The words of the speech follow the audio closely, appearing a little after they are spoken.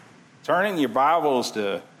Turning your Bibles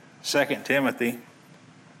to 2 Timothy.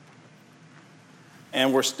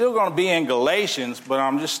 And we're still going to be in Galatians, but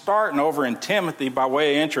I'm just starting over in Timothy by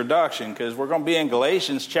way of introduction because we're going to be in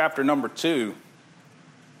Galatians chapter number 2.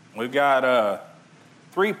 We've got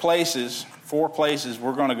 4 places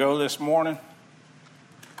we're going to go this morning.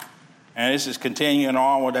 And this is continuing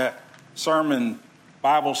on with that sermon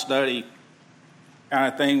Bible study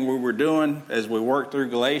kind of thing we were doing as we worked through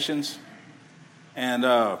Galatians.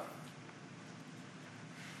 And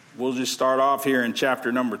we'll just start off here in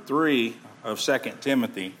chapter number 3 of 2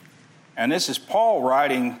 Timothy. And this is Paul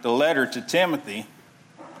writing the letter to Timothy.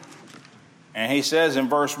 And he says in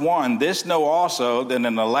verse 1, "This know also that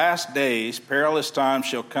in the last days perilous times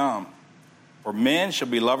shall come. For men shall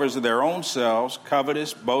be lovers of their own selves,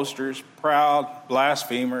 covetous, boasters, proud,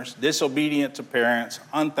 blasphemers, disobedient to parents,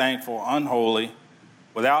 unthankful, unholy,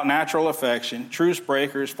 without natural affection, truce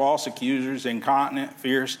breakers, false accusers, incontinent,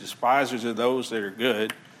 fierce, despisers of those that are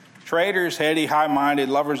good, traitors, heady, high-minded,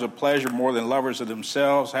 lovers of pleasure more than lovers of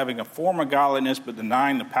themselves, having a form of godliness but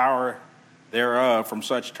denying the power thereof, from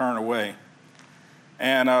such turn away."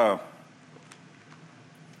 And I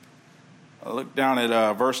look down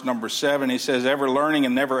at verse number 7. He says, "Ever learning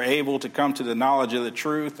and never able to come to the knowledge of the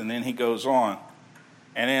truth." And then he goes on.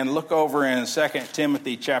 And then look over in 2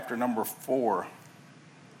 Timothy chapter number 4.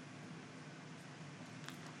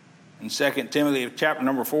 In 2 Timothy chapter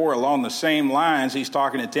number 4, along the same lines, he's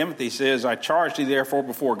talking to Timothy. He says, "I charge thee therefore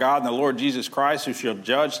before God and the Lord Jesus Christ, who shall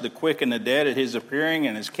judge the quick and the dead at his appearing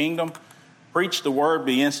in his kingdom. Preach the word,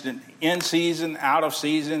 be instant, in season, out of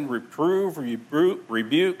season, reprove,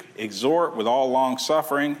 rebuke, exhort with all long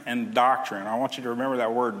suffering and doctrine." I want you to remember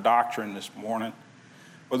that word doctrine this morning.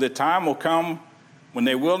 "For the time will come when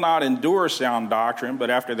they will not endure sound doctrine, but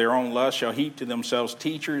after their own lust shall heap to themselves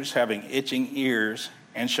teachers having itching ears,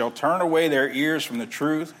 and shall turn away their ears from the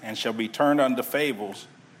truth, and shall be turned unto fables."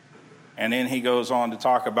 And then he goes on to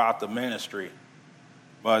talk about the ministry.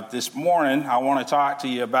 But this morning, I want to talk to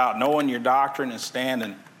you about knowing your doctrine and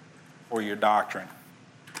standing for your doctrine.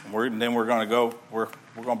 And then we're going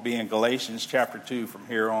to be in Galatians chapter 2 from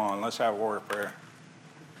here on. Let's have a word of prayer.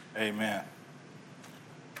 Amen.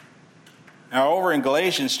 Now, over in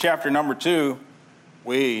Galatians chapter number 2,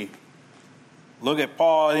 we look at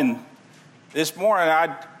Paul. And this morning,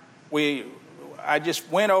 I just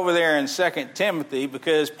went over there in 2 Timothy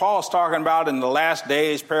because Paul's talking about in the last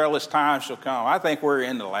days, perilous times shall come. I think we're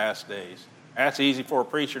in the last days. That's easy for a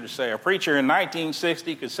preacher to say. A preacher in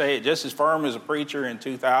 1960 could say it just as firm as a preacher in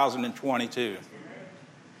 2022.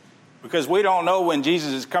 Because we don't know when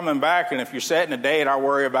Jesus is coming back, and if you're setting a date, I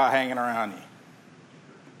worry about hanging around you.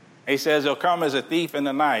 He says he'll come as a thief in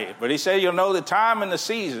the night. But he said you'll know the time and the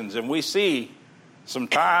seasons, and we see some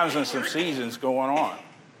times and some seasons going on.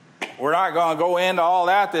 We're not going to go into all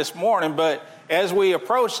that this morning, but as we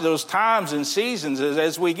approach those times and seasons,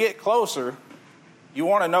 as we get closer, you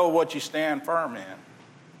want to know what you stand firm in.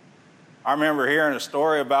 I remember hearing a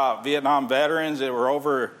story about Vietnam veterans that were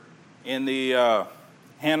over in the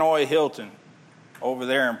Hanoi Hilton over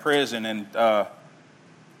there in prison, and I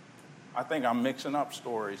think I'm mixing up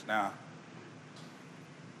stories now.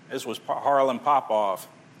 This was Harlan Popoff.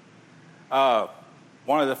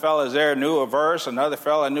 One of the fellas there knew a verse, another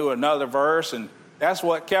fella knew another verse, and that's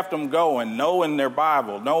what kept them going, knowing their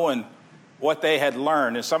Bible, knowing what they had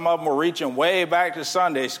learned. And some of them were reaching way back to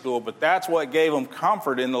Sunday school, but that's what gave them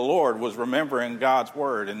comfort in the Lord, was remembering God's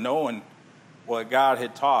word and knowing what God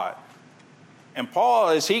had taught. And Paul,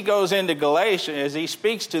 as he goes into Galatia, as he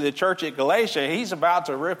speaks to the church at Galatia, he's about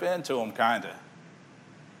to rip into them, kind of.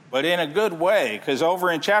 But in a good way, because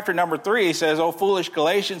over in chapter number 3, he says, "O foolish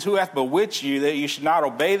Galatians, who hath bewitched you that you should not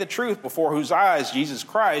obey the truth, before whose eyes Jesus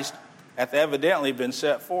Christ hath evidently been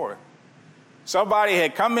set forth." Somebody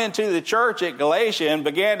had come into the church at Galatia and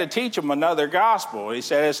began to teach them another gospel. He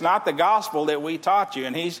said, "It's not the gospel that we taught you."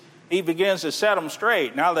 And he begins to set them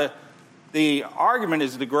straight. Now the argument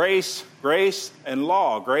is the grace and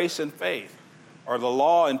law, grace and faith, or the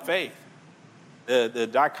law and faith. The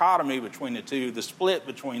dichotomy between the two, the split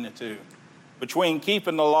between the two, between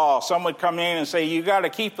keeping the law. Some would come in and say, you got to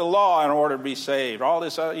keep the law in order to be saved. All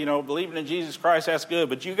this, believing in Jesus Christ, that's good,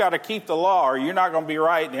 but you got to keep the law or you're not going to be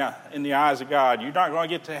right in the eyes of God. You're not going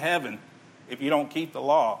to get to heaven if you don't keep the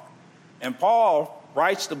law. And Paul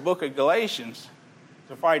writes the book of Galatians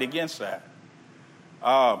to fight against that.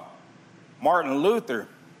 Martin Luther,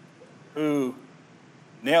 who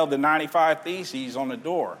nailed the 95 Theses on the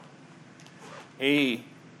door, he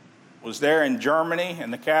was there in Germany,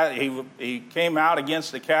 and he came out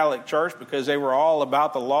against the Catholic Church because they were all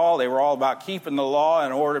about the law. They were all about keeping the law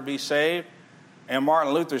in order to be saved. And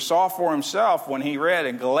Martin Luther saw for himself when he read,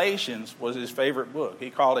 and Galatians was his favorite book. He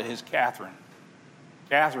called it his Catherine.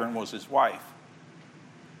 Catherine was his wife.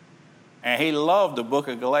 And he loved the book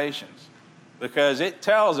of Galatians because it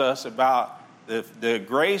tells us about the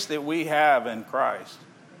grace that we have in Christ.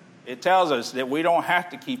 It tells us that we don't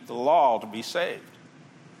have to keep the law to be saved.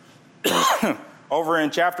 Over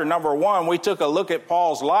in chapter number 1, we took a look at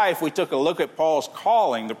Paul's life. We took a look at Paul's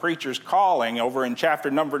calling, the preacher's calling, over in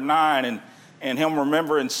chapter number 9, and him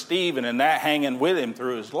remembering Stephen and that hanging with him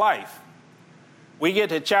through his life. We get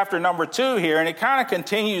to chapter number 2 here, and it kind of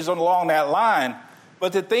continues along that line.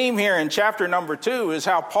 But the theme here in chapter number 2 is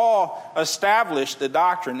how Paul established the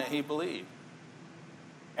doctrine that he believed.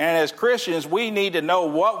 And as Christians, we need to know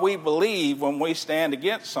what we believe when we stand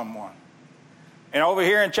against someone. And over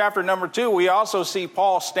here in chapter number 2, we also see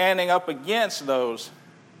Paul standing up against those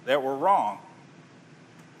that were wrong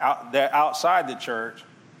outside the church.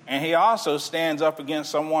 And he also stands up against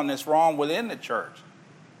someone that's wrong within the church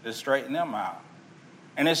to straighten them out.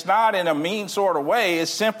 And it's not in a mean sort of way.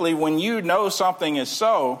 It's simply when you know something is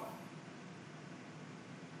so,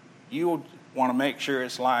 you want to make sure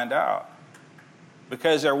it's lined out.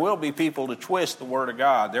 Because there will be people to twist the Word of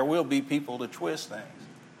God. There will be people to twist things.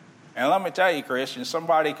 And let me tell you, Christians,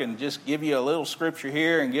 somebody can just give you a little scripture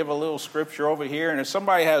here and give a little scripture over here. And if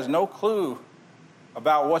somebody has no clue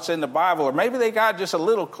about what's in the Bible, or maybe they got just a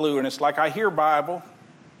little clue, and it's like, I hear Bible,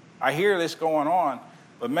 I hear this going on,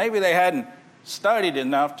 but maybe they hadn't studied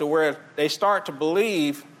enough to where they start to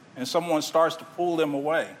believe and someone starts to pull them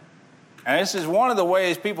away. And this is one of the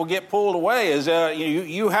ways people get pulled away is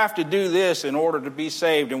you have to do this in order to be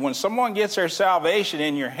saved. And when someone gets their salvation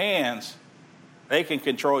in your hands, they can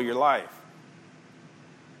control your life.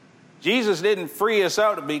 Jesus didn't free us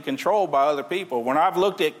up to be controlled by other people. When I've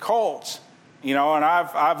looked at cults, and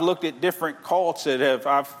I've looked at different cults that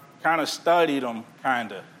I've kind of studied them,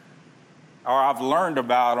 or I've learned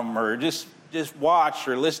about them, or just watched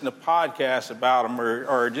or listened to podcasts about them,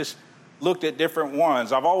 or just looked at different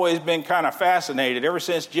ones. I've always been kind of fascinated ever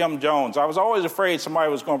since Jim Jones. I was always afraid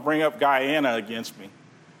somebody was going to bring up Guyana against me,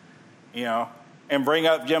 and bring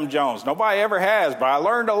up Jim Jones. Nobody ever has, but I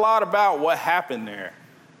learned a lot about what happened there.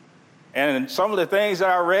 And some of the things that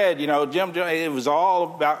I read, Jim Jones, it was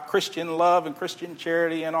all about Christian love and Christian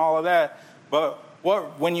charity and all of that. But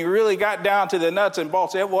when you really got down to the nuts and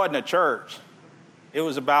bolts, it wasn't a church. It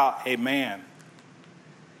was about a man.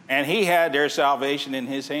 And he had their salvation in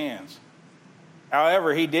his hands.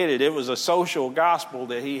 However he did it, it was a social gospel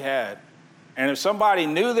that he had. And if somebody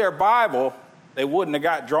knew their Bible, they wouldn't have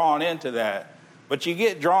got drawn into that. But you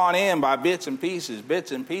get drawn in by bits and pieces,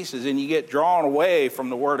 and you get drawn away from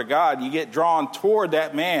the Word of God. You get drawn toward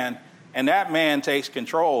that man, and that man takes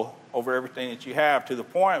control over everything that you have, to the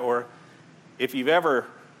point where if you've ever,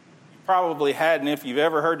 you probably hadn't, if you've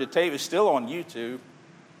ever heard the tape, it's still on YouTube.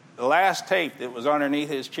 The last tape that was underneath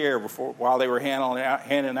his chair while they were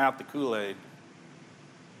handing out the Kool-Aid.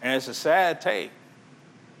 And it's a sad tape.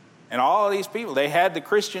 And all of these people, they had the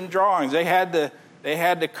Christian drawings, they had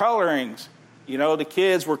the colorings. The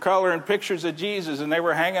kids were coloring pictures of Jesus, and they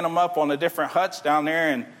were hanging them up on the different huts down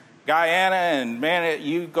there in Guyana. And man,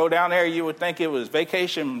 you go down there, you would think it was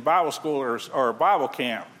Vacation Bible School or Bible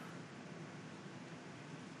camp.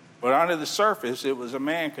 But under the surface, it was a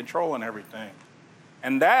man controlling everything.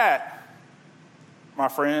 And that, my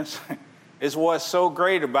friends, is what's so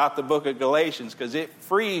great about the book of Galatians, because it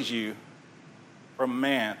frees you from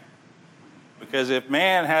man. Because if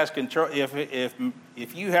man has control,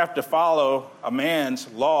 if you have to follow a man's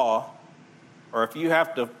law, or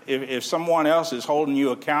if someone else is holding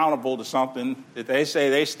you accountable to something that they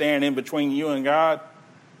say they stand in between you and God,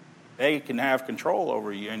 they can have control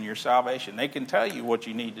over you and your salvation. They can tell you what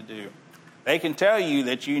you need to do. They can tell you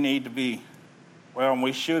that you need to be, and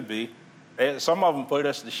we should be. Some of them put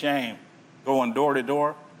us to shame, going door to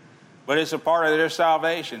door. But it's a part of their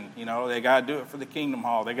salvation. They got to do it for the Kingdom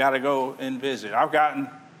Hall. They got to go and visit.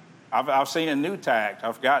 I've seen a new tact.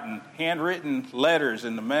 I've gotten handwritten letters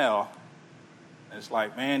in the mail. And it's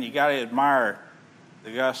like, man, you got to admire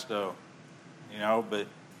the gusto, but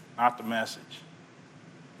not the message.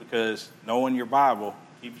 Because knowing your Bible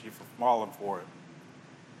keeps you from falling for it.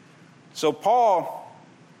 So Paul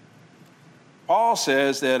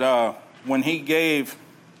says that when he gave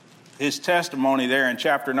his testimony there in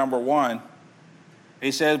chapter number 1,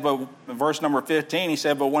 he says, but verse number 15, he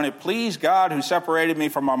said, but when it pleased God who separated me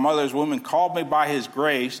from my mother's womb and called me by his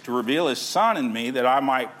grace to reveal his Son in me, that I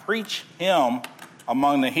might preach him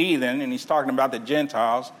among the heathen, and he's talking about the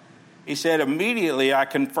Gentiles, he said, immediately I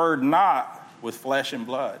conferred not with flesh and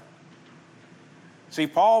blood. See,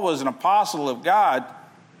 Paul was an apostle of God,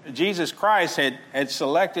 Jesus Christ had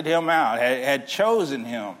selected him out, had chosen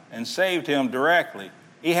him and saved him directly.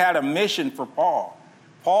 He had a mission for Paul.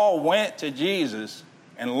 Paul went to Jesus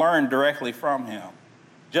and learned directly from him,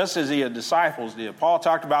 just as the disciples did. Paul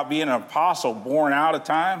talked about being an apostle born out of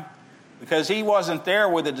time because he wasn't there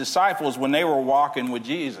with the disciples when they were walking with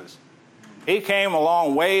Jesus. He came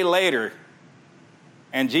along way later,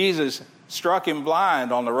 and Jesus struck him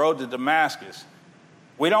blind on the road to Damascus.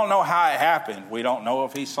 We don't know how it happened. We don't know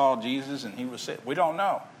if he saw Jesus and he was sick. We don't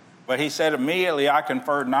know. But he said, immediately I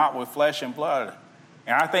conferred not with flesh and blood.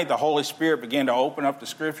 And I think the Holy Spirit began to open up the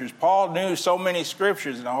scriptures. Paul knew so many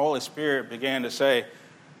scriptures, and the Holy Spirit began to say,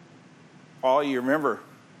 Paul, you remember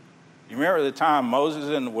the time Moses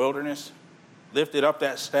in the wilderness lifted up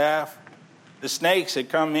that staff? The snakes had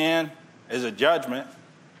come in as a judgment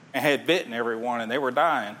and had bitten everyone, and they were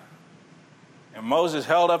dying. And Moses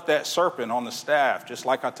held up that serpent on the staff, just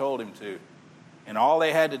like I told him to. And all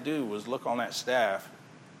they had to do was look on that staff.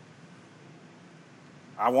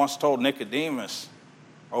 I once told Nicodemus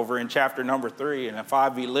over in chapter number 3, and if I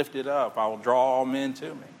be lifted up, I will draw all men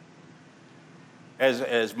to me.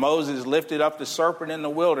 As Moses lifted up the serpent in the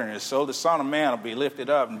wilderness, so the Son of Man will be lifted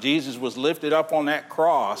up. And Jesus was lifted up on that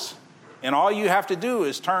cross, and all you have to do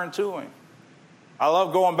is turn to him. I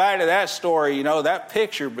love going back to that story, that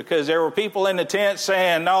picture, because there were people in the tent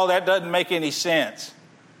saying, no, that doesn't make any sense.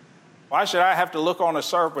 Why should I have to look on a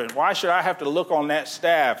serpent? Why should I have to look on that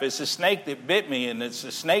staff? It's a snake that bit me, and it's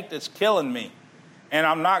a snake that's killing me, and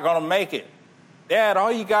I'm not going to make it. Dad,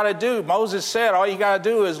 all you got to do, Moses said, all you got to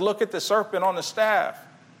do is look at the serpent on the staff.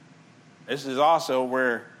 This is also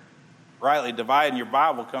where rightly dividing your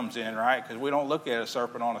Bible comes in, right? Because we don't look at a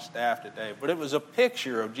serpent on a staff today. But it was a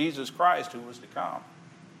picture of Jesus Christ who was to come.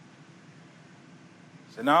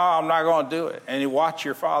 He said, no, I'm not going to do it. And you watch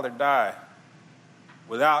your father die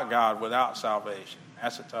without God, without salvation.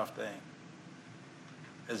 That's a tough thing.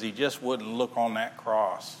 Because he just wouldn't look on that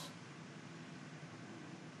cross.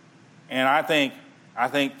 And I think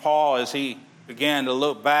Paul, as he began to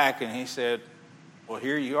look back, and he said, well,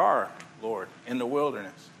 here you are, Lord, in the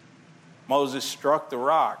wilderness. Moses struck the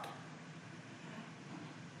rock,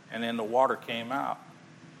 and then the water came out.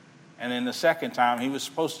 And then the second time, he was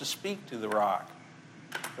supposed to speak to the rock.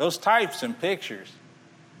 Those types and pictures.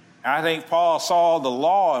 And I think Paul saw the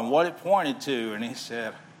law and what it pointed to, and he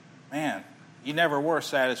said, man, you never were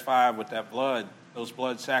satisfied with that blood, those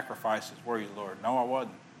blood sacrifices, were you, Lord? No, I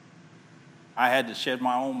wasn't. I had to shed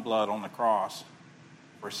my own blood on the cross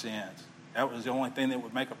for sins. That was the only thing that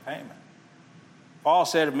would make a payment. Paul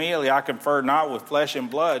said immediately, I conferred not with flesh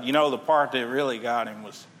and blood. The part that really got him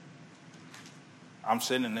was, I'm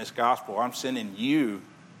sending this gospel. I'm sending you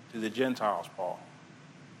to the Gentiles, Paul.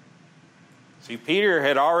 See, Peter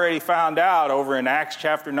had already found out over in Acts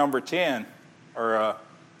chapter number 10,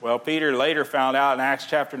 Peter later found out in Acts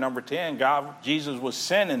chapter number 10, Jesus was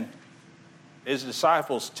sending his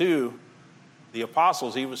disciples to the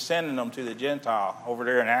apostles. He was sending them to the Gentile. Over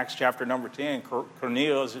there in Acts chapter number 10,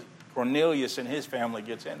 Cornelius and his family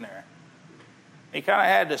gets in there. He kind of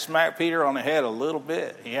had to smack Peter on the head a little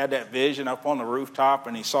bit. He had that vision up on the rooftop,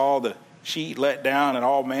 and he saw the sheet let down and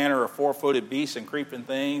all manner of four-footed beasts and creeping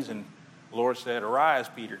things. And the Lord said, arise,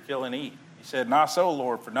 Peter, kill and eat. He said, not so,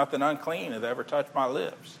 Lord, for nothing unclean hath ever touched my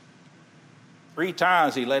lips. 3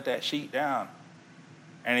 times he let that sheet down.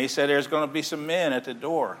 And he said, there's going to be some men at the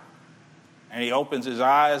door. And he opens his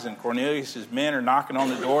eyes, and Cornelius' men are knocking on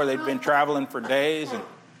the door. They've been traveling for days, and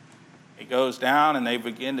he goes down, and they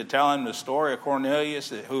begin to tell him the story of Cornelius,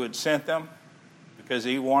 who had sent them, because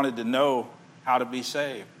he wanted to know how to be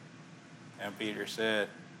saved. And Peter said,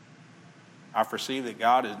 I perceive that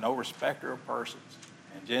God is no respecter of persons.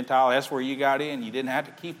 And Gentile, that's where you got in. You didn't have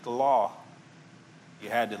to keep the law. You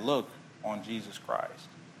had to look on Jesus Christ.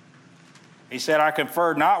 He said, I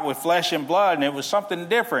conferred not with flesh and blood, and it was something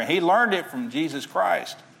different. He learned it from Jesus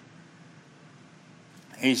Christ.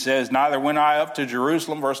 He says, neither went I up to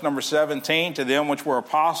Jerusalem, verse number 17, to them which were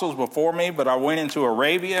apostles before me, but I went into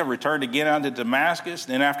Arabia, returned again unto Damascus.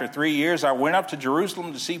 Then after 3 years I went up to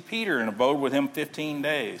Jerusalem to see Peter, and abode with him 15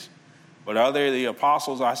 days. But other the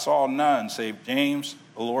apostles I saw none, save James,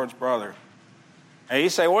 the Lord's brother. And you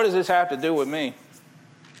say, what does this have to do with me?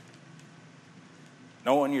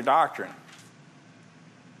 Knowing your doctrine.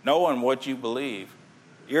 Knowing what you believe.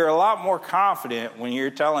 You're a lot more confident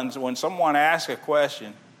when someone asks a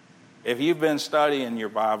question, if you've been studying your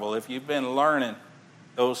Bible, if you've been learning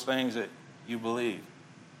those things that you believe.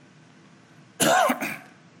 Is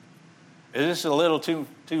this a little too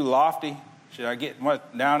lofty? Should I get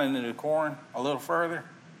down into the corn a little further?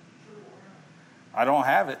 I don't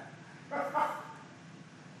have it.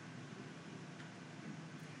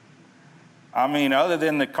 I mean, other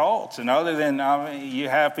than the cults and other than, you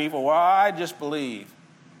have people, well, I just believe.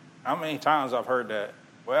 How many times I've heard that?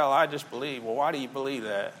 Well, I just believe. Well, why do you believe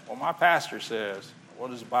that? Well, my pastor says.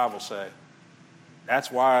 What does the Bible say?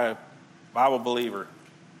 That's why Bible believer.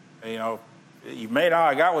 You know, you may not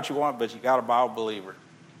have got what you want, but you got a Bible believer.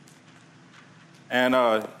 And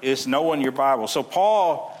it's knowing your Bible. So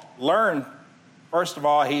Paul learned, first of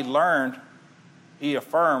all, he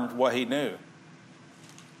affirmed what he knew.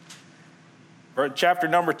 Chapter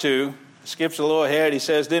number 2, skips a little ahead. He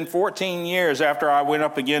says, then 14 years after I went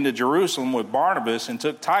up again to Jerusalem with Barnabas and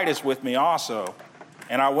took Titus with me also.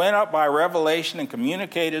 And I went up by revelation and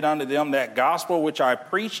communicated unto them that gospel which I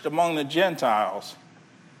preached among the Gentiles.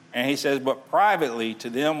 And he says, but privately to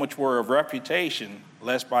them which were of reputation,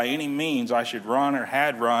 lest by any means I should run or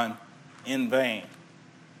had run in vain.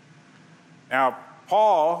 Now,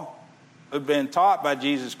 Paul, who'd been taught by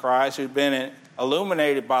Jesus Christ, who'd been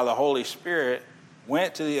illuminated by the Holy Spirit,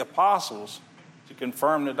 went to the apostles to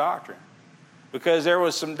confirm the doctrine because there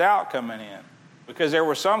was some doubt coming in. Because there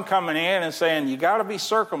were some coming in and saying, you got to be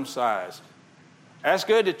circumcised. That's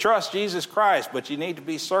good to trust Jesus Christ, but you need to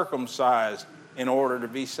be circumcised in order to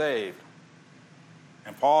be saved.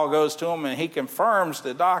 And Paul goes to them and he confirms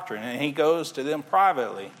the doctrine, and he goes to them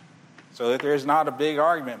privately so that there's not a big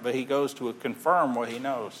argument, but he goes to confirm what he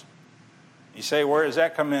knows. You say, where does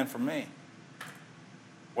that come in for me?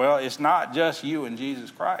 Well, it's not just you and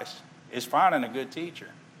Jesus Christ. It's finding a good teacher.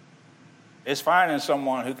 It's finding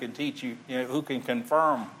someone who can teach you, who can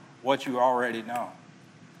confirm what you already know.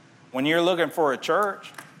 When you're looking for a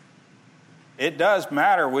church, it does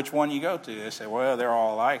matter which one you go to. They say, well, they're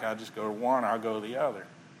all alike. I'll just go to one, I'll go to the other.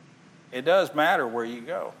 It does matter where you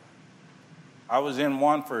go. I was in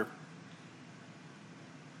one for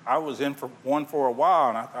a while,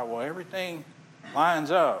 and I thought, well, everything lines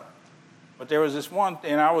up. But there was this one,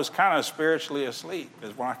 and I was kind of spiritually asleep,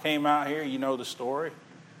 because when I came out here, you know the story.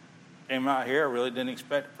 Came out here, I really didn't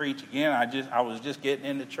expect to preach again. I was just getting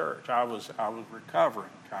into church. I was recovering,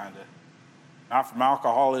 kind of. Not from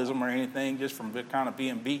alcoholism or anything, just from kind of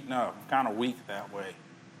being beaten up, kind of weak that way.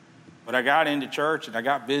 But I got into church, and I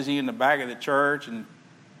got busy in the back of the church, and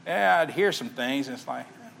I'd hear some things, and it's like,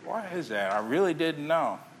 why is that? I really didn't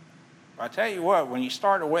know. But I tell you what, when you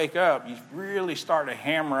start to wake up, you really start to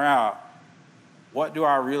hammer out, what do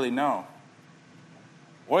I really know?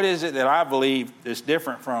 What is it that I believe that's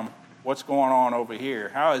different from what's going on over here?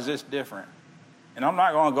 How is this different? And I'm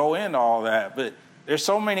not going to go into all that, but there's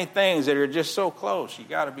so many things that are just so close. You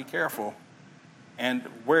got to be careful and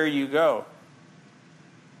where you go.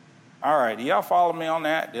 All right, do y'all follow me on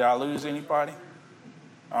that? Did I lose anybody?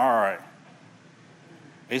 All right.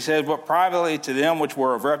 He says, but privately to them which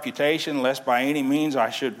were of reputation, lest by any means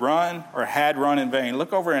I should run or had run in vain.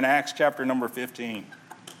 Look over in Acts chapter number 15.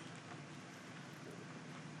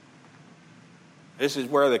 This is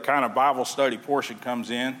where the kind of Bible study portion comes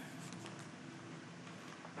in.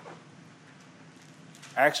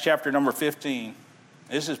 Acts chapter number 15.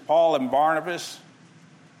 This is Paul and Barnabas.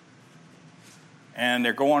 And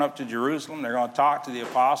they're going up to Jerusalem. They're going to talk to the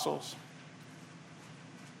apostles.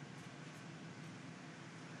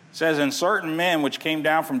 It says, and certain men which came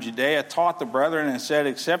down from Judea taught the brethren and said,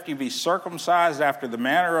 except you be circumcised after the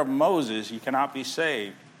manner of Moses, you cannot be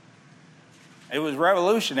saved. It was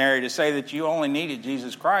revolutionary to say that you only needed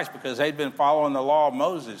Jesus Christ because they'd been following the law of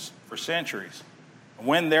Moses for centuries.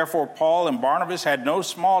 When therefore Paul and Barnabas had no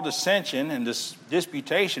small dissension and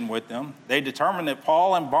disputation with them, they determined that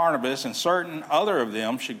Paul and Barnabas and certain other of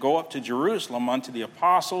them should go up to Jerusalem unto the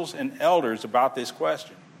apostles and elders about this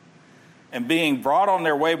question. And being brought on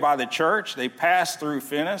their way by the church, they passed through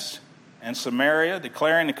Phoenicia and Samaria,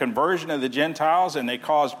 declaring the conversion of the Gentiles, and they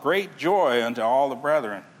caused great joy unto all the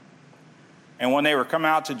brethren. And when they were come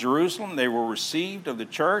out to Jerusalem, they were received of the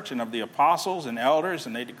church and of the apostles and elders,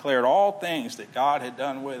 and they declared all things that God had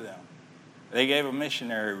done with them. They gave a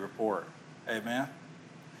missionary report. Amen.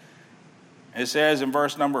 It says in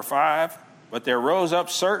verse number 5, but there rose up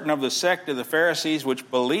certain of the sect of the Pharisees which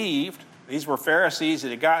believed. These were Pharisees that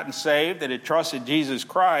had gotten saved, that had trusted Jesus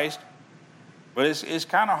Christ. But it's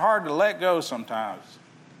kind of hard to let go sometimes.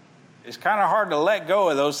 It's kind of hard to let go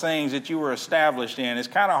of those things that you were established in. It's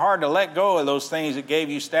kind of hard to let go of those things that gave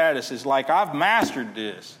you status. It's like, I've mastered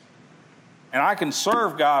this, and I can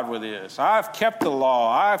serve God with this. I've kept the law.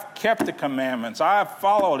 I've kept the commandments. I've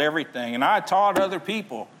followed everything, and I taught other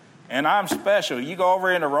people, and I'm special. You go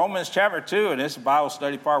over into Romans chapter 2, and this is a Bible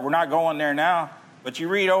study part. We're not going there now. But you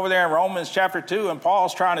read over there in Romans chapter 2, and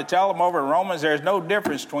Paul's trying to tell them over in Romans there's no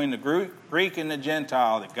difference between the Greek and the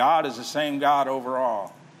Gentile, that God is the same God over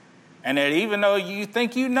all. And that even though you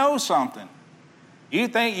think you know something, You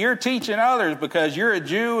think you're teaching others because you're a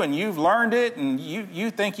Jew and you've learned it and you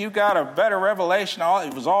think you got a better revelation.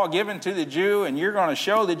 It was all given to the Jew, and you're going to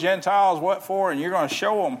show the Gentiles what for, and you're going to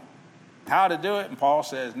show them how to do it. And Paul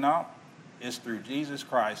says, no, it's through Jesus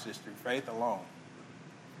Christ. It's through faith alone.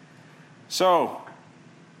 So,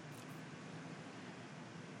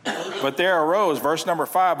 but there arose, verse number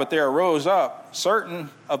 5, but there arose up certain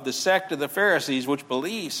of the sect of the Pharisees which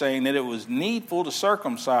believed, saying that it was needful to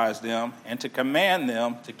circumcise them and to command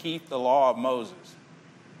them to keep the law of Moses.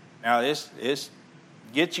 Now, this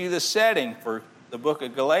gets you the setting for the book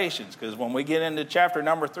of Galatians, because when we get into chapter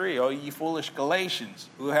number 3, oh, ye foolish Galatians,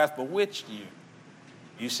 who hath bewitched you?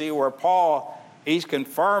 You see where Paul, he's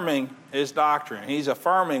confirming his doctrine. He's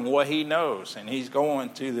affirming what he knows, and he's going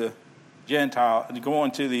to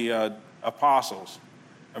the apostles.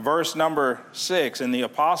 Verse number 6, and the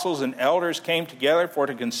apostles and elders came together for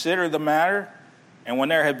to consider the matter. And when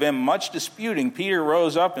there had been much disputing, Peter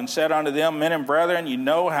rose up and said unto them, Men and brethren, you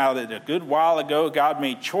know how that a good while ago God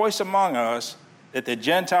made choice among us that the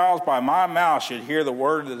Gentiles by my mouth should hear the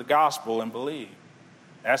word of the gospel and believe.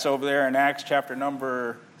 That's over there in Acts chapter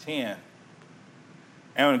number 10.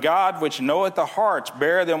 And God, which knoweth the hearts,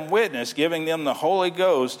 bear them witness, giving them the Holy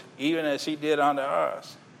Ghost, even as he did unto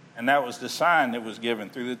us. And that was the sign that was given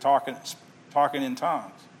through the talking in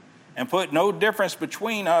tongues. And put no difference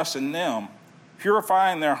between us and them,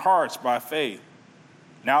 purifying their hearts by faith.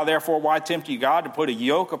 Now therefore, why tempt ye God to put a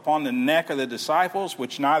yoke upon the neck of the disciples,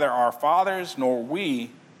 which neither our fathers nor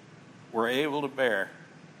we were able to bear?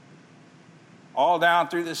 All down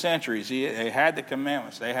through the centuries, they had the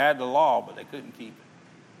commandments, they had the law, but they couldn't keep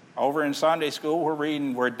it. Over in Sunday school, we're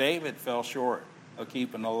reading where David fell short of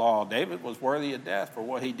keeping the law. David was worthy of death for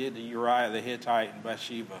what he did to Uriah the Hittite and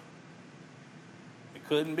Bathsheba. It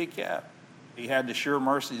couldn't be kept. He had the sure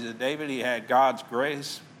mercies of David. He had God's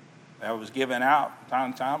grace that was given out from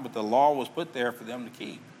time to time, but the law was put there for them to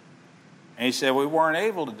keep. And he said, we weren't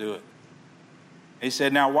able to do it. He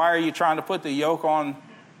said, now why are you trying to put the yoke on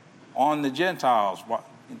the Gentiles?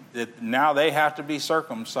 That now they have to be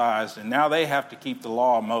circumcised, and now they have to keep the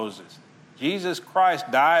law of Moses. Jesus Christ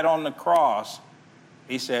died on the cross.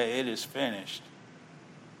 He said, it is finished.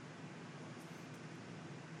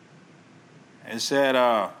 It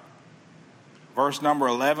said, verse number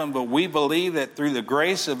 11, but we believe that through the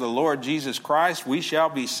grace of the Lord Jesus Christ, we shall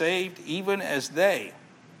be saved, even as they.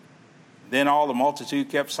 Then all the multitude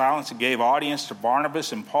kept silence and gave audience to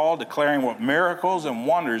Barnabas and Paul, declaring what miracles and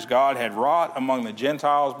wonders God had wrought among the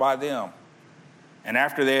Gentiles by them. And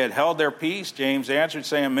after they had held their peace, James answered,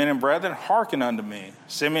 saying, Men and brethren, hearken unto me.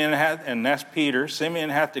 Simeon hath, and that's Peter, Simeon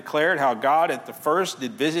hath declared how God at the first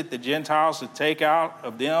did visit the Gentiles to take out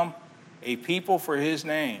of them a people for his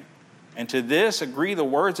name. And to this agree the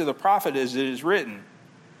words of the prophet as it is written.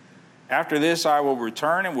 After this I will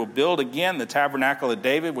return and will build again the tabernacle of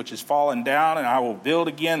David, which is fallen down, and I will build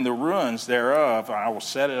again the ruins thereof, and I will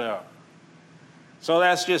set it up. So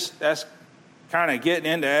that's kind of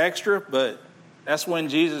getting into extra, but that's when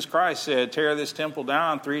Jesus Christ said, tear this temple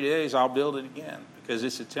down, 3 days I'll build it again, because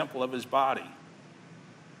it's a temple of his body.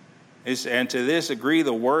 And to this agree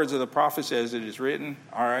the words of the prophets as it is written.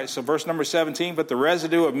 All right, so verse number 17, the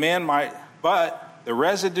residue of men might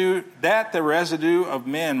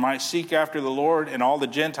seek after the Lord, and all the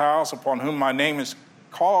Gentiles upon whom my name is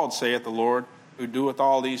called, saith the Lord, who doeth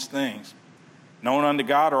all these things. Known unto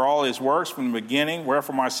God are all his works from the beginning,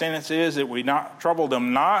 wherefore my sentence is that we not trouble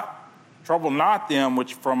not them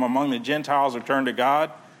which from among the Gentiles are turned to God,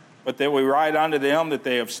 but that we write unto them that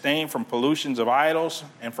they abstain from pollutions of idols,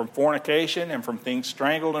 and from fornication, and from things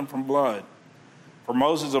strangled, and from blood. For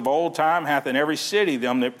Moses of old time hath in every city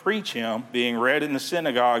them that preach him, being read in the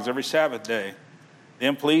synagogues every Sabbath day.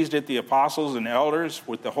 Then pleased it the apostles and elders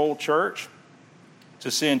with the whole church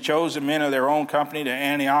to send chosen men of their own company to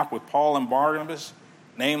Antioch with Paul and Barnabas,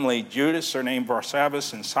 namely Judas, surnamed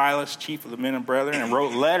Barsabbas, and Silas, chief of the men and brethren, and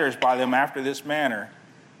wrote letters by them after this manner.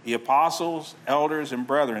 The apostles, elders, and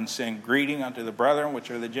brethren send greeting unto the brethren which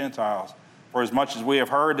are the Gentiles. For as much as we have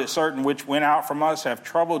heard that certain which went out from us have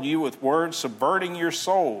troubled you with words, subverting your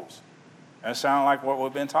souls. That sound like what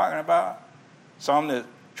we've been talking about? Some that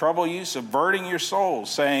trouble you, subverting your souls,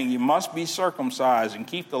 saying you must be circumcised and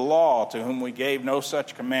keep the law, to whom we gave no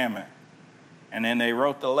such commandment. And then they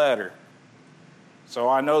wrote the letter. So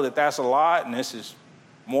I know that that's a lot, and this is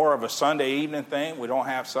more of a Sunday evening thing. We don't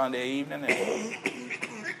have Sunday evening.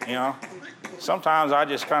 And, sometimes I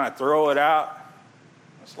just kind of throw it out.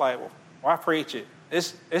 It's like, well, why preach it?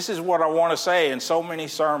 This is what I want to say in so many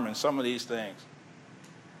sermons, some of these things.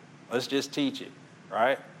 Let's just teach it,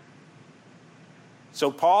 right?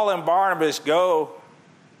 So Paul and Barnabas go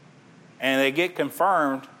and they get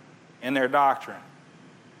confirmed in their doctrine.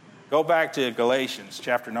 Go back to Galatians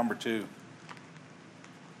chapter number 2.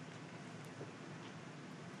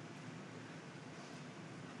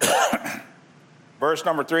 Verse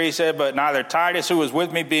number 3 said, "But neither Titus, who was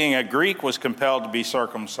with me, being a Greek, was compelled to be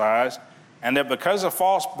circumcised, and that because of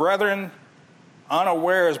false brethren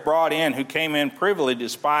unawares brought in, who came in privily to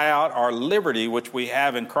spy out our liberty which we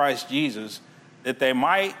have in Christ Jesus, that they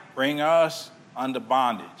might bring us unto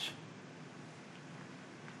bondage."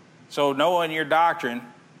 So knowing your doctrine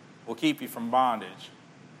will keep you from bondage.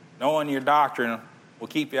 Knowing your doctrine will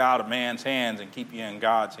keep you out of man's hands and keep you in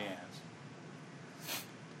God's hands.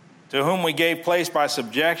 "To whom we gave place by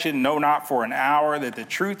subjection, no, not for an hour, that the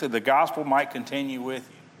truth of the gospel might continue with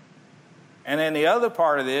you." And then the other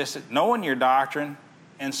part of this, knowing your doctrine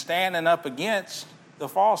and standing up against the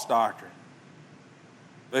false doctrine.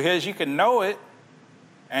 Because you can know it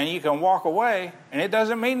and you can walk away, and it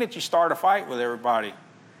doesn't mean that you start a fight with everybody.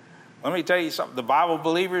 Let me tell you something. The Bible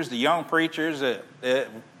believers, the young preachers that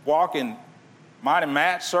walk in mine and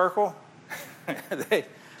Matt's circle,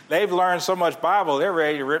 they've learned so much Bible, they're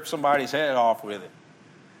ready to rip somebody's head off with it.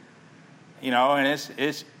 And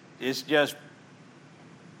it's just,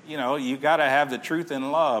 you got to have the truth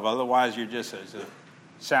in love. Otherwise, you're just a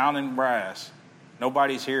sounding brass.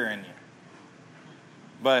 Nobody's hearing you.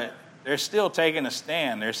 But they're still taking a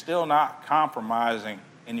stand. They're still not compromising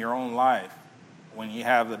in your own life when you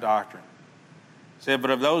have the doctrine. It said,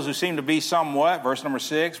 "But of those who seem to be somewhat," verse number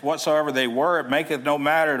 6, "whatsoever they were, it maketh no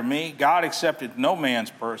matter to me. God accepted no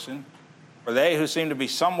man's person. For they who seemed to be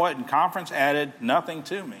somewhat in conference added nothing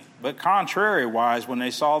to me. But contrariwise, when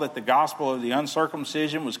they saw that the gospel of the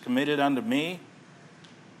uncircumcision was committed unto me,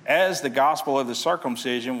 as the gospel of the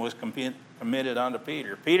circumcision was committed unto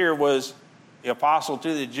Peter." Peter was the apostle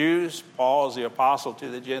to the Jews. Paul is the apostle to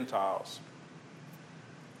the Gentiles.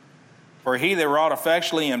 "For he that wrought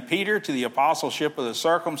effectually in Peter to the apostleship of the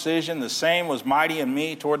circumcision, the same was mighty in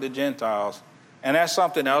me toward the Gentiles." And that's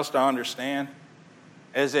something else to understand,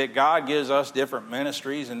 is that God gives us different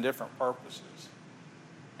ministries and different purposes.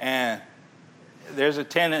 And there's a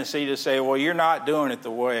tendency to say, well, you're not doing it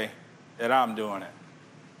the way that I'm doing it.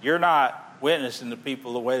 You're not witnessing to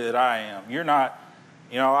people the way that I am. You're not,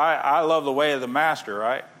 I love the way of the master,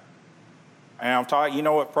 right? And I'm talking, you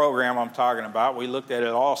know what program I'm talking about. We looked at it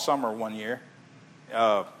all summer one year.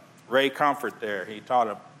 Ray Comfort there, he taught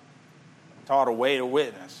a way to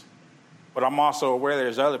witness. But I'm also aware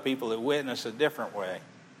there's other people that witness a different way,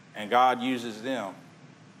 and God uses them.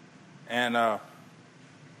 And I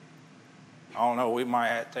don't know, we might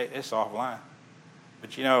have to take this offline.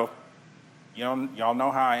 But y'all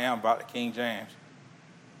know how I am about the King James.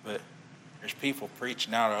 But there's people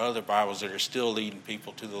preaching out of other Bibles that are still leading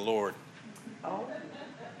people to the Lord. Oh.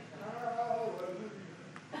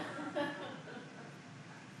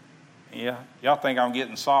 Yeah, y'all think I'm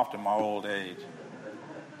getting soft in my old age.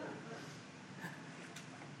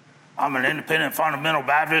 I'm an independent fundamental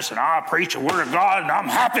Baptist, and I preach the Word of God, and I'm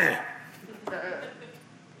happy.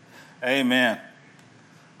 Amen.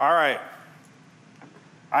 All right.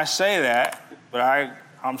 I say that, but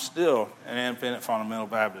I'm still an independent fundamental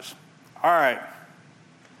Baptist. All right.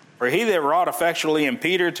 "For he that wrought effectually in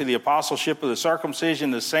Peter to the apostleship of the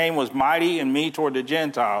circumcision, the same was mighty in me toward the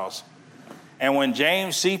Gentiles. And when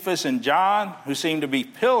James, Cephas, and John, who seemed to be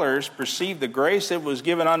pillars, perceived the grace that was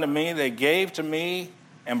given unto me, they gave to me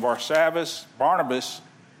and Barnabas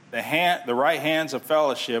the right hands of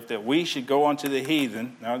fellowship, that we should go unto the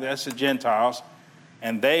heathen," now that's the Gentiles,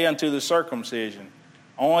 "and they unto the circumcision.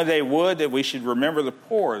 Only they would that we should remember the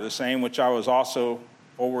poor, the same which I was also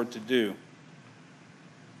forward to do."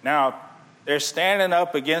 Now, they're standing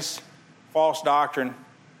up against false doctrine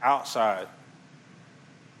outside.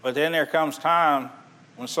 But then there comes time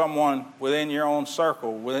when someone within your own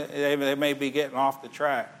circle, they may be getting off the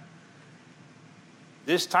track.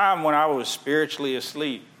 This time when I was spiritually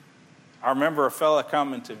asleep, I remember a fella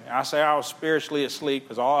coming to me. I say I was spiritually asleep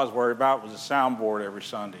because all I was worried about was a soundboard every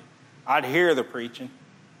Sunday. I'd hear the preaching.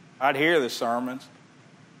 I'd hear the sermons.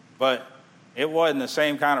 But it wasn't the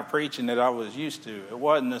same kind of preaching that I was used to. It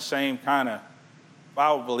wasn't the same kind of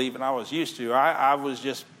Bible believing I was used to. I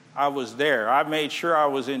was there. I made sure I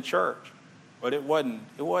was in church. But it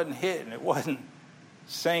wasn't hitting. It wasn't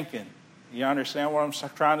sinking. You understand what I'm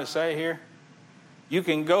trying to say here? You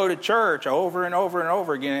can go to church over and over and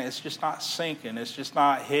over again. It's just not sinking. It's just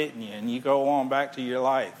not hitting you. And you go on back to your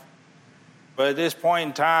life. But at this point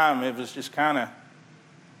in time, it was just kind of,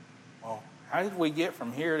 well, how did we get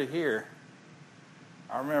from here to here?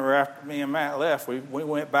 I remember after me and Matt left, we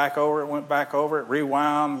went back over it,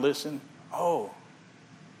 rewound, listened. Oh,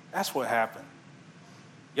 that's what happened.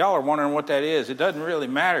 Y'all are wondering what that is. It doesn't really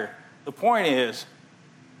matter. The point is,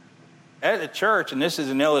 at the church, and this is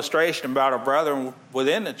an illustration about a brother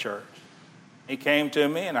within the church, he came to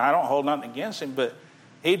me, and I don't hold nothing against him, but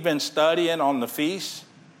he'd been studying on the feasts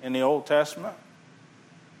in the Old Testament,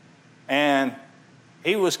 and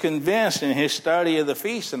he was convinced in his study of the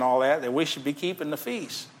feasts and all that we should be keeping the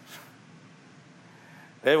feasts.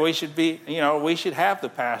 That we should be, we should have the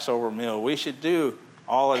Passover meal. We should do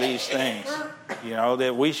all of these things,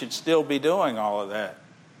 that we should still be doing all of that.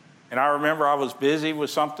 And I remember I was busy with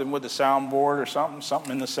something with the soundboard or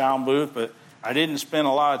something in the sound booth, but I didn't spend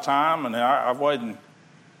a lot of time, and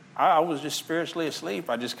I was just spiritually asleep.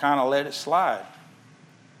 I just kind of let it slide.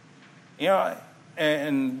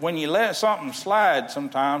 And when you let something slide,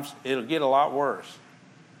 sometimes it'll get a lot worse.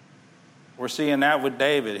 We're seeing that with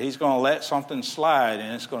David. He's going to let something slide,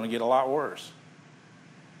 and it's going to get a lot worse.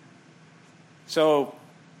 So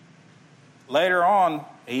later on,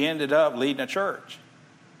 he ended up leading a church.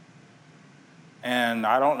 And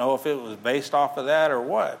I don't know if it was based off of that or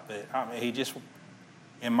what, but he just,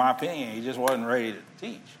 in my opinion, he just wasn't ready to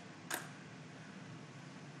teach.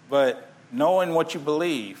 But knowing what you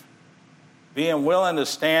believe, being willing to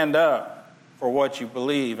stand up for what you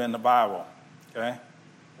believe in the Bible, okay?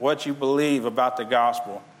 What you believe about the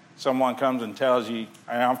gospel. Someone comes and tells you,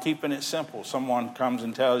 and I'm keeping it simple, someone comes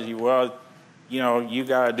and tells you, well, you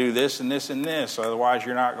got to do this and this and this, otherwise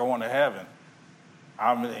you're not going to heaven.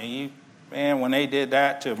 When they did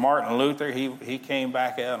that to Martin Luther, he came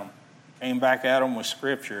back at them. Came back at them with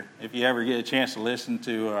Scripture. If you ever get a chance to listen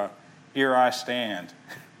to Here I Stand,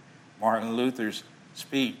 Martin Luther's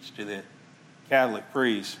speech to the Catholic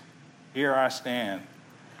priests, Here I Stand.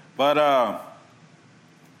 But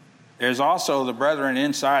there's also the brethren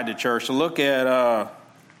inside the church. So look at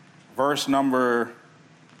verse number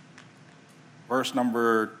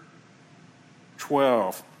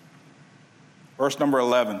 12. Verse number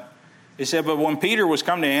 11. He said, but when Peter was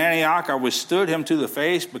come to Antioch, I withstood him to the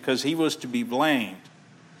face because he was to be blamed.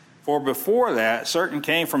 For before that, certain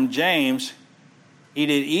came from James. He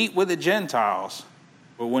did eat with the Gentiles.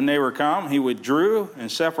 But when they were come, he withdrew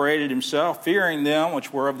and separated himself, fearing them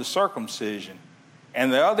which were of the circumcision.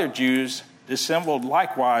 And the other Jews dissembled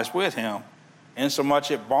likewise with him, insomuch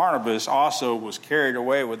that Barnabas also was carried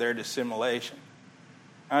away with their dissimulation.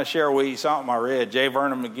 I'll share with you something I read. J.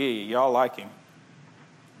 Vernon McGee, y'all like him.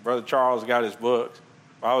 Brother Charles got his books.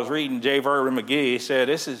 I was reading J. Vernon McGee. He said,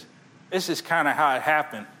 this is kind of how it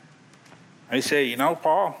happened. He said,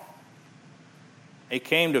 Paul, they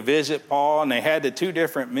came to visit Paul, and they had the two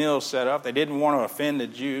different meals set up. They didn't want to offend the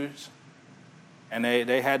Jews. And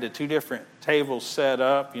they had the two different tables set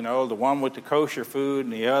up, the one with the kosher food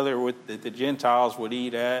and the other with the Gentiles would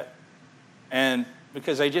eat at. And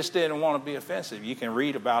because they just didn't want to be offensive. You can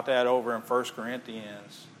read about that over in 1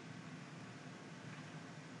 Corinthians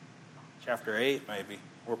chapter 8, maybe,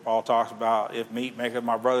 where Paul talks about, if meat maketh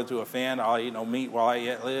my brother to offend, I'll eat no meat while I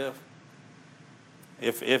yet live.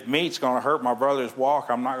 If meat's going to hurt my brother's walk,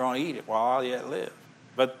 I'm not going to eat it while I yet live.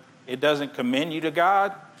 But it doesn't commend you to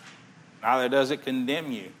God, neither does it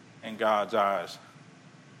condemn you in God's eyes.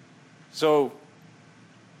 So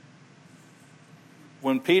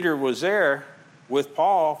when Peter was there with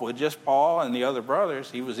Paul, with just Paul and the other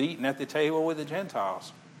brothers, he was eating at the table with the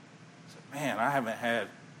Gentiles. He said, man, I haven't had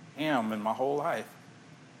him in my whole life.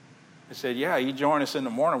 He said, yeah, you join us in the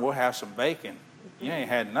morning, we'll have some bacon. You ain't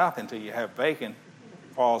had nothing till you have bacon.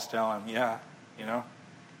 Paul's telling him, yeah,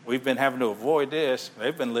 we've been having to avoid this.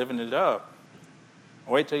 They've been living it up.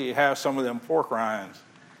 Wait till you have some of them pork rinds,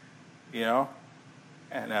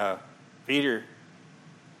 And Peter,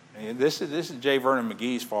 this is J. Vernon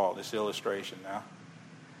McGee's fault, this illustration now.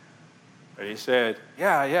 But he said,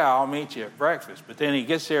 yeah, I'll meet you at breakfast. But then he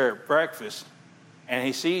gets there at breakfast, and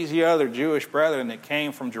he sees the other Jewish brethren that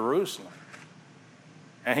came from Jerusalem.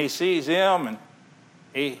 And he sees them, and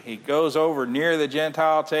he goes over near the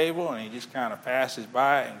Gentile table, and he just kind of passes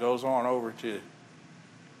by it and goes on over to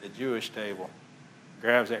the Jewish table,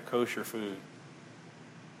 grabs that kosher food.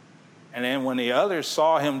 And then when the others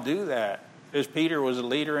saw him do that, because Peter was a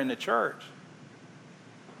leader in the church,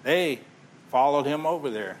 they followed him over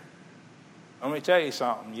there. Let me tell you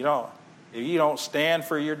something. If you don't stand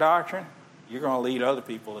for your doctrine, you're going to lead other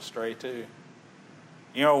people astray too.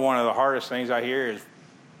 One of the hardest things I hear is,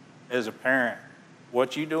 as a parent,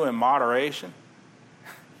 what you do in moderation,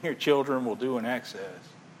 your children will do in excess.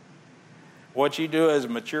 What you do as a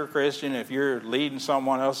mature Christian, if you're leading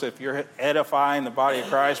someone else, if you're edifying the body of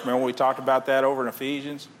Christ, remember we talked about that over in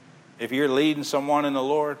Ephesians? If you're leading someone in the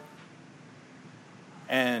Lord,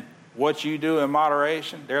 and what you do in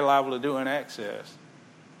moderation, they're liable to do in excess.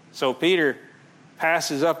 So Peter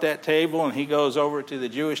passes up that table and he goes over to the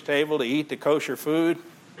Jewish table to eat the kosher food.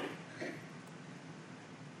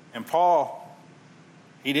 And Paul,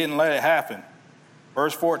 he didn't let it happen.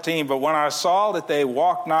 Verse 14, but when I saw that they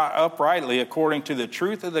walked not uprightly according to the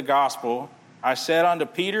truth of the gospel, I said unto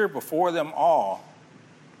Peter before them all.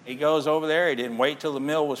 He goes over there. He didn't wait till the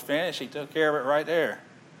meal was finished. He took care of it right there.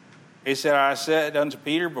 He said, I said unto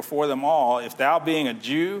Peter before them all, if thou being a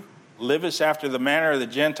Jew livest after the manner of the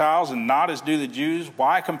Gentiles and not as do the Jews,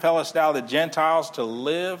 why compellest thou the Gentiles to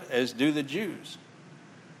live as do the Jews?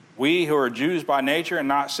 We who are Jews by nature and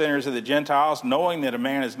not sinners of the Gentiles, knowing that a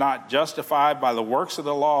man is not justified by the works of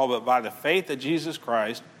the law, but by the faith of Jesus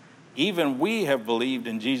Christ, even we have believed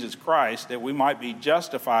in Jesus Christ, that we might be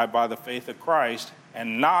justified by the faith of Christ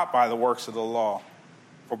and not by the works of the law.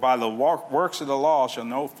 For by the works of the law shall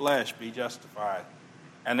no flesh be justified.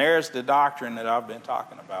 And there's the doctrine that I've been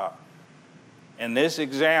talking about. In this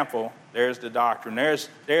example, there's the doctrine.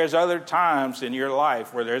 There's other times in your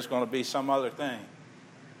life where there's going to be some other thing.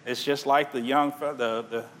 It's just like the young,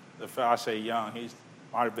 I say young, he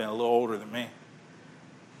might have been a little older than me.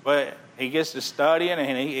 But he gets to studying,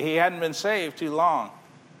 and he hadn't been saved too long.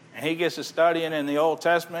 And he gets to studying in the Old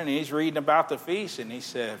Testament, and he's reading about the feast, and he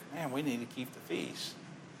said, man, we need to keep the feast.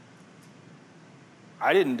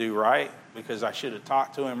 I didn't do right because I should have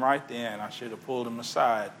talked to him right then. I should have pulled him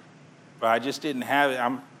aside. But I just didn't have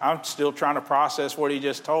it. I'm still trying to process what he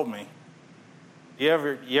just told me. You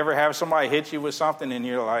ever have somebody hit you with something and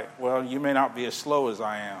you're like, well, you may not be as slow as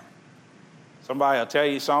I am. Somebody will tell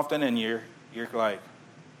you something and you're like,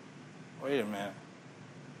 wait a minute.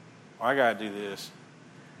 Well, I got to do this.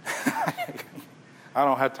 I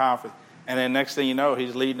don't have time for it. And then next thing you know,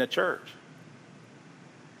 he's leading a church.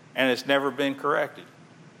 And it's never been corrected.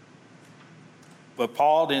 But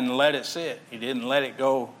Paul didn't let it sit. He didn't let it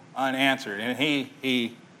go unanswered. And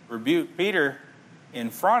he rebuked Peter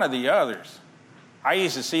in front of the others. I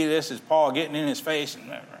used to see this as Paul getting in his face.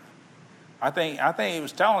 And I think he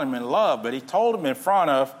was telling him in love, but he told him in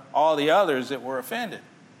front of all the others that were offended.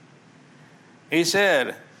 He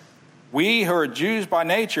said, we who are Jews by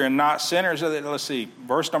nature and not sinners of the, let's see,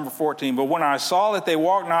 verse number 14. But when I saw that they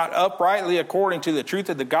walked not uprightly according to the truth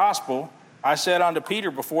of the gospel, I said unto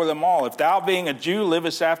Peter before them all, if thou being a Jew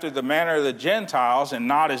livest after the manner of the Gentiles and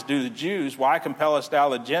not as do the Jews, why compellest thou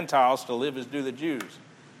the Gentiles to live as do the Jews?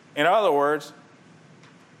 In other words,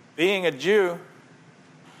 being a Jew,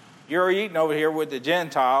 you're eating over here with the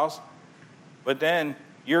Gentiles, but then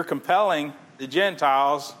you're compelling the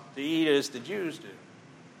Gentiles to eat as the Jews do.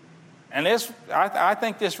 And this, I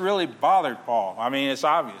think this really bothered Paul. I mean, it's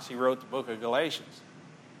obvious. He wrote the book of Galatians.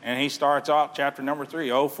 And he starts off chapter number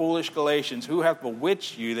 3. O foolish Galatians, who hath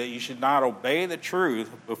bewitched you that you should not obey the truth,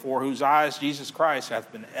 before whose eyes Jesus Christ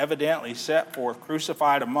hath been evidently set forth,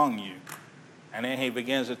 crucified among you? And then he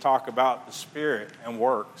begins to talk about the Spirit and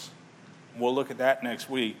works. We'll look at that next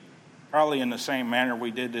week, probably in the same manner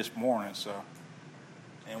we did this morning.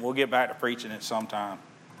 And we'll get back to preaching it sometime.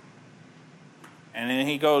 And then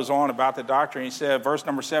he goes on about the doctrine. He said, verse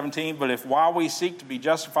number 17, but if while we seek to be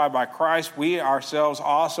justified by Christ, we ourselves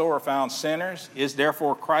also are found sinners, is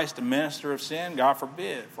therefore Christ a minister of sin? God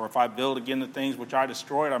forbid. For if I build again the things which I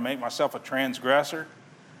destroyed, I make myself a transgressor.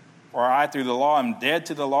 For I through the law am dead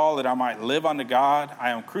to the law, that I might live unto God. I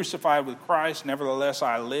am crucified with Christ, nevertheless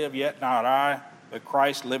I live, yet not I, but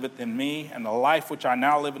Christ liveth in me. And the life which I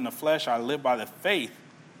now live in the flesh, I live by the faith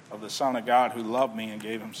of the Son of God, who loved me and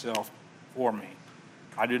gave himself for me.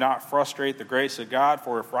 I do not frustrate the grace of God,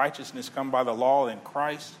 for if righteousness come by the law, then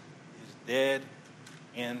Christ is dead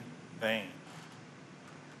in vain.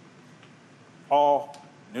 Paul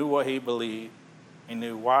knew what he believed. He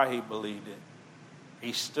knew why he believed it.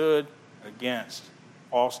 He stood against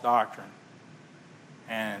false doctrine,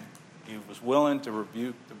 and he was willing to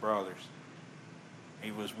rebuke the brothers.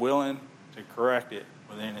 He was willing to correct it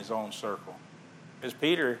within his own circle. Because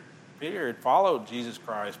Peter had followed Jesus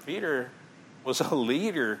Christ. Peter was a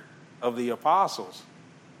leader of the apostles,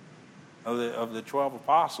 of the 12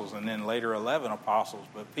 apostles, and then later 11 apostles.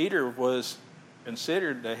 But Peter was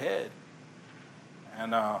considered the head.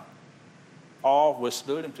 And Paul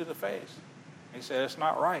withstood him to the face. He said, it's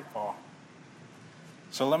not right, Paul.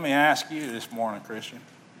 So let me ask you this morning, Christian.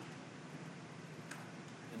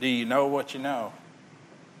 Do you know what you know?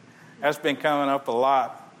 That's been coming up a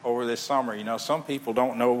lot over this summer. You know, some people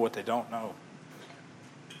don't know what they don't know.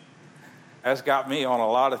 That's got me on a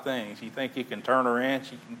lot of things. You think you can turn a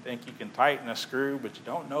wrench, you can think you can tighten a screw, but you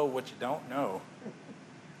don't know what you don't know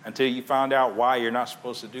until you find out why you're not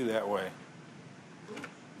supposed to do that way.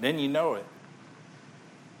 Then you know it.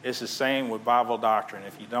 It's the same with Bible doctrine.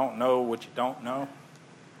 If you don't know what you don't know,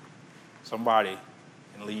 somebody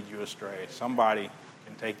can lead you astray. Somebody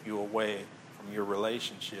can take you away from your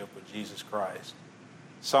relationship with Jesus Christ.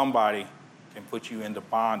 Somebody can put you into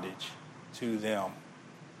bondage to them.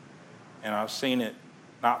 And I've seen it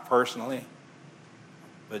not personally,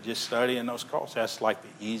 but just studying those cults. That's like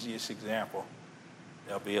the easiest example.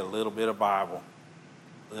 There'll be a little bit of Bible,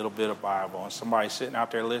 and somebody's sitting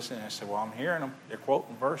out there listening and say, well, I'm hearing them. They're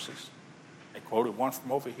quoting verses. They quoted one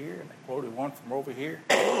from over here, and they quoted one from over here.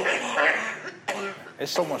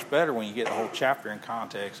 It's so much better when you get the whole chapter in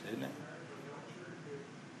context, isn't it?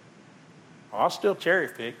 Well, I'll still cherry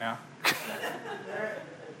pick now.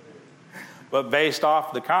 But based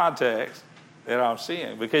off the context that I'm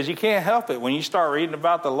seeing. Because you can't help it. When you start reading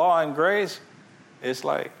about the law and grace, it's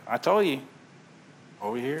like, I told you,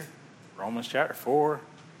 over here, Romans chapter 4,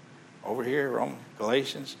 over here,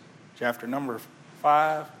 Galatians chapter number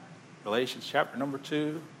 5, Galatians chapter number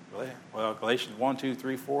 2, Galatians 1, 2,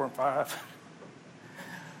 3, 4, and 5.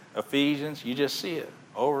 Ephesians, you just see it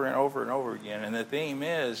over and over and over again. And the theme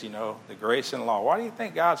is, the grace and law. Why do you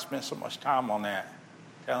think God spent so much time on that?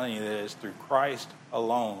 Telling you that it's through Christ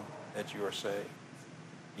alone that you are saved.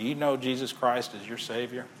 Do you know Jesus Christ is your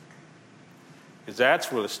Savior? Because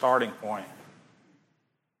that's where the starting point